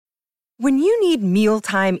When you need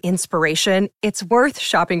mealtime inspiration, it's worth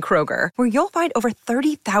shopping Kroger, where you'll find over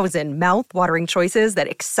 30,000 mouth-watering choices that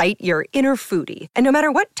excite your inner foodie. And no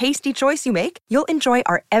matter what tasty choice you make, you'll enjoy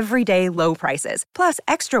our everyday low prices, plus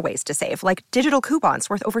extra ways to save, like digital coupons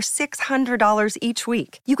worth over $600 each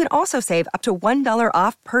week. You can also save up to $1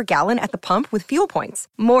 off per gallon at the pump with fuel points.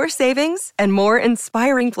 More savings and more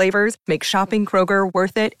inspiring flavors make shopping Kroger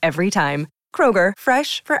worth it every time. Kroger,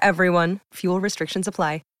 fresh for everyone. Fuel restrictions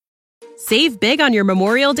apply. Save big on your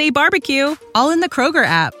Memorial Day barbecue, all in the Kroger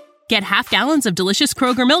app. Get half gallons of delicious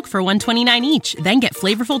Kroger milk for $1.29 each. Then get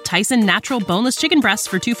flavorful Tyson natural boneless chicken breasts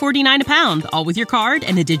for $2.49 a pound, all with your card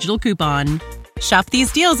and a digital coupon. Shop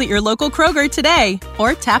these deals at your local Kroger today,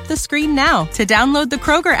 or tap the screen now to download the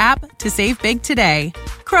Kroger app to save big today.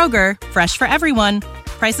 Kroger, fresh for everyone.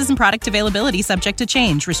 Prices and product availability subject to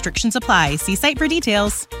change. Restrictions apply. See site for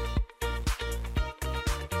details.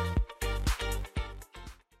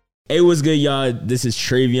 Hey, what's good, y'all? This is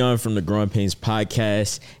Tre'Vion from the Growing Pains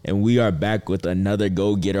podcast, and we are back with another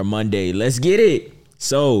Go Getter Monday. Let's get it.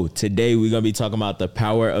 So today we're going to be talking about the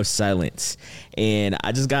power of silence, and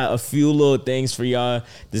I just got a few little things for y'all.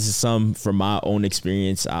 This is some from my own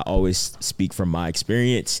experience. I always speak from my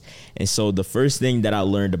experience. And so the first thing that I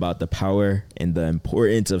learned about the power and the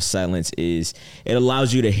importance of silence is it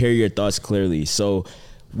allows you to hear your thoughts clearly. So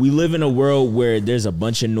we live in a world where there's a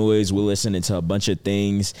bunch of noise. We're listening to a bunch of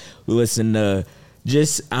things. We listen to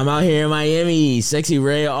I'm out here in Miami, Sexy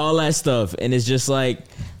Ray, all that stuff. And it's just like,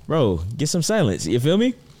 bro, get some silence. You feel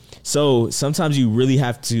me? So sometimes you really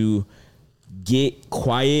have to get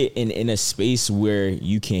quiet and in a space where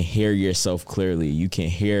you can hear yourself clearly. You can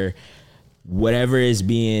hear whatever is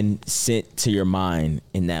being sent to your mind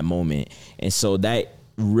in that moment. And so that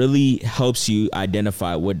really helps you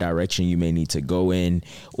identify what direction you may need to go in,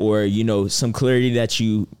 or, you know, some clarity that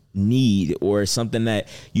you need, or something that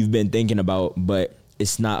you've been thinking about, but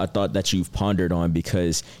it's not a thought that you've pondered on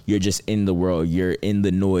because you're just in the world. You're in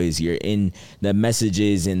the noise. You're in the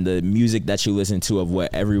messages and the music that you listen to of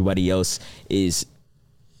what everybody else is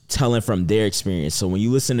telling from their experience. So when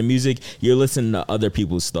you listen to music, you're listening to other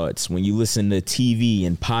people's thoughts. When you listen to TV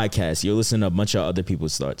and podcasts, you're listening to a bunch of other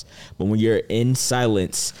people's thoughts. But when you're in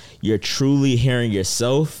silence, you're truly hearing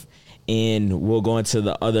yourself. And we'll go into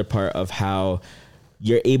the other part of how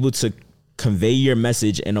you're able to convey your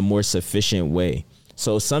message in a more sufficient way.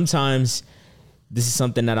 So sometimes this is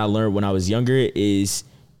something that I learned when I was younger is,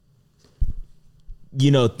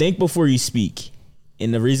 you know, think before you speak.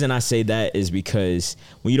 And the reason I say that is because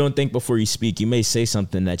when you don't think before you speak, you may say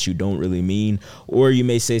something that you don't really mean, or you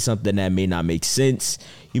may say something that may not make sense.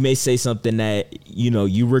 You may say something that, you know,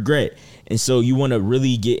 you regret. And so you want to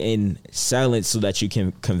really get in silence so that you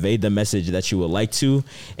can convey the message that you would like to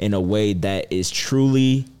in a way that is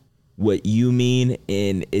truly what you mean.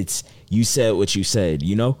 And it's, you said what you said,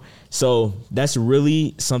 you know? So that's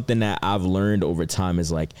really something that I've learned over time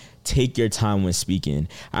is like, take your time when speaking.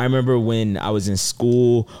 I remember when I was in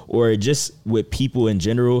school or just with people in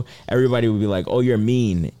general, everybody would be like, oh, you're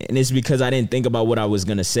mean. And it's because I didn't think about what I was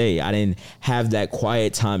going to say. I didn't have that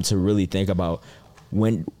quiet time to really think about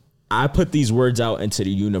when I put these words out into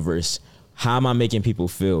the universe. How am I making people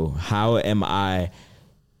feel? How am I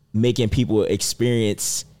making people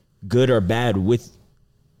experience good or bad with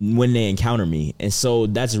when they encounter me? And so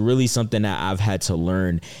that's really something that I've had to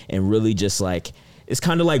learn and really just like, it's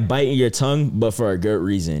kind of like biting your tongue, but for a good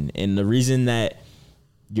reason. And the reason that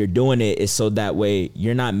you're doing it is so that way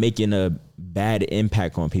you're not making a bad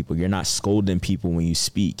impact on people. You're not scolding people when you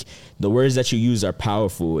speak. The words that you use are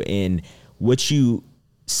powerful, and what you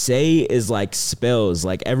say is like spells.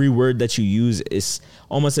 Like every word that you use is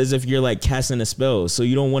almost as if you're like casting a spell. So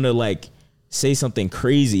you don't want to like say something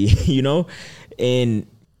crazy, you know, and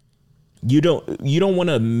you don't want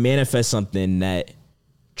to manifest something that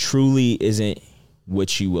truly isn't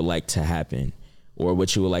what you would like to happen or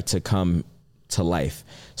what you would like to come to life.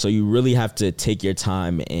 So you really have to take your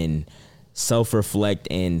time and self-reflect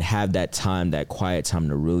and have that time, that quiet time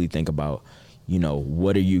to really think about, you know,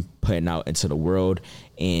 what are you putting out into the world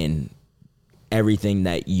and everything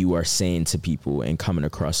that you are saying to people and coming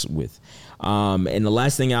across with. And the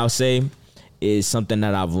last thing I'll say is something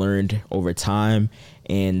that I've learned over time,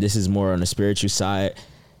 and this is more on the spiritual side.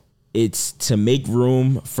 It's to make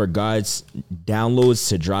room for God's downloads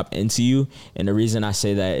to drop into you. And the reason I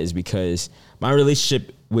say that is because my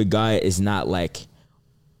relationship with God is not like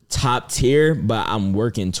top tier, but I'm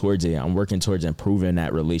working towards it. I'm working towards improving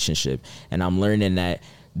that relationship. And I'm learning that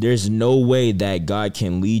there's no way that God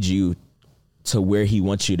can lead you to where he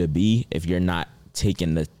wants you to be if you're not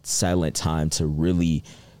taking the silent time to really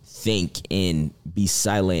think and be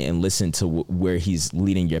silent and listen to where he's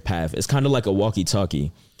leading your path. It's kind of like a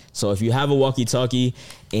walkie-talkie. So if you have a walkie-talkie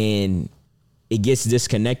and it gets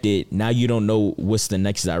disconnected, now you don't know what's the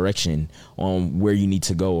next direction on where you need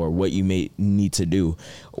to go or what you may need to do.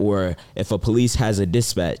 Or if a police has a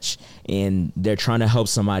dispatch and they're trying to help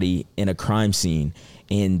somebody in a crime scene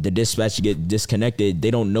and the dispatch get disconnected,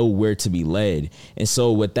 they don't know where to be led. And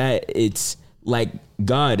so with that, it's like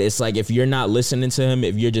God. It's like if you're not listening to him,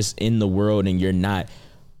 if you're just in the world and you're not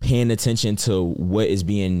paying attention to what is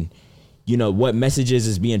being, what messages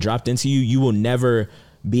is being dropped into you, you will never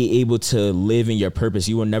be able to live in your purpose.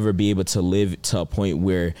 You will never be able to live to a point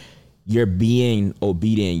where you're being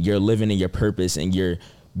obedient, you're living in your purpose, and you're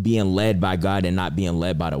being led by God and not being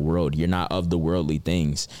led by the world. You're not of the worldly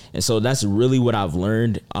things. And so that's really what I've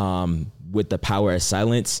learned with the power of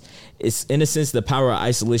silence. It's in a sense the power of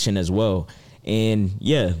isolation as well. And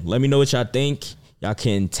yeah, let me know what y'all think. Y'all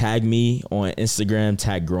can tag me on Instagram,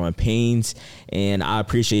 tag Growing Pains. And I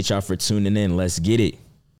appreciate y'all for tuning in. Let's get it.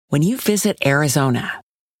 When you visit Arizona,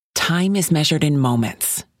 time is measured in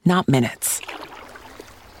moments, not minutes.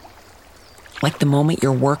 Like the moment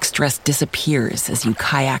your work stress disappears as you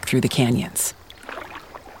kayak through the canyons.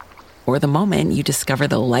 Or the moment you discover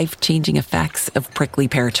the life-changing effects of prickly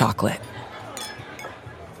pear chocolate.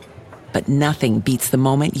 But nothing beats the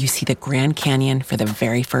moment you see the Grand Canyon for the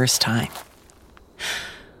very first time.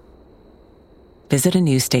 Visit a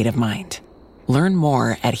new state of mind. Learn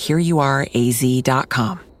more at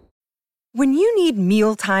hereyouareaz.com. When you need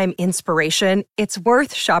mealtime inspiration, it's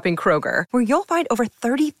worth shopping Kroger, where you'll find over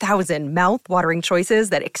 30,000 mouth-watering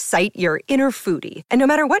choices that excite your inner foodie. And no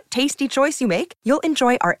matter what tasty choice you make, you'll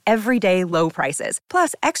enjoy our everyday low prices,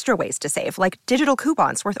 plus extra ways to save, like digital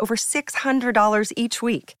coupons worth over $600 each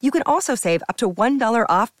week. You can also save up to $1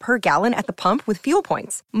 off per gallon at the pump with fuel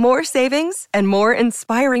points. More savings and more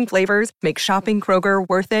inspiring flavors make shopping Kroger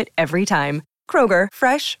worth it every time. Kroger,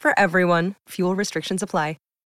 fresh for everyone. Fuel restrictions apply.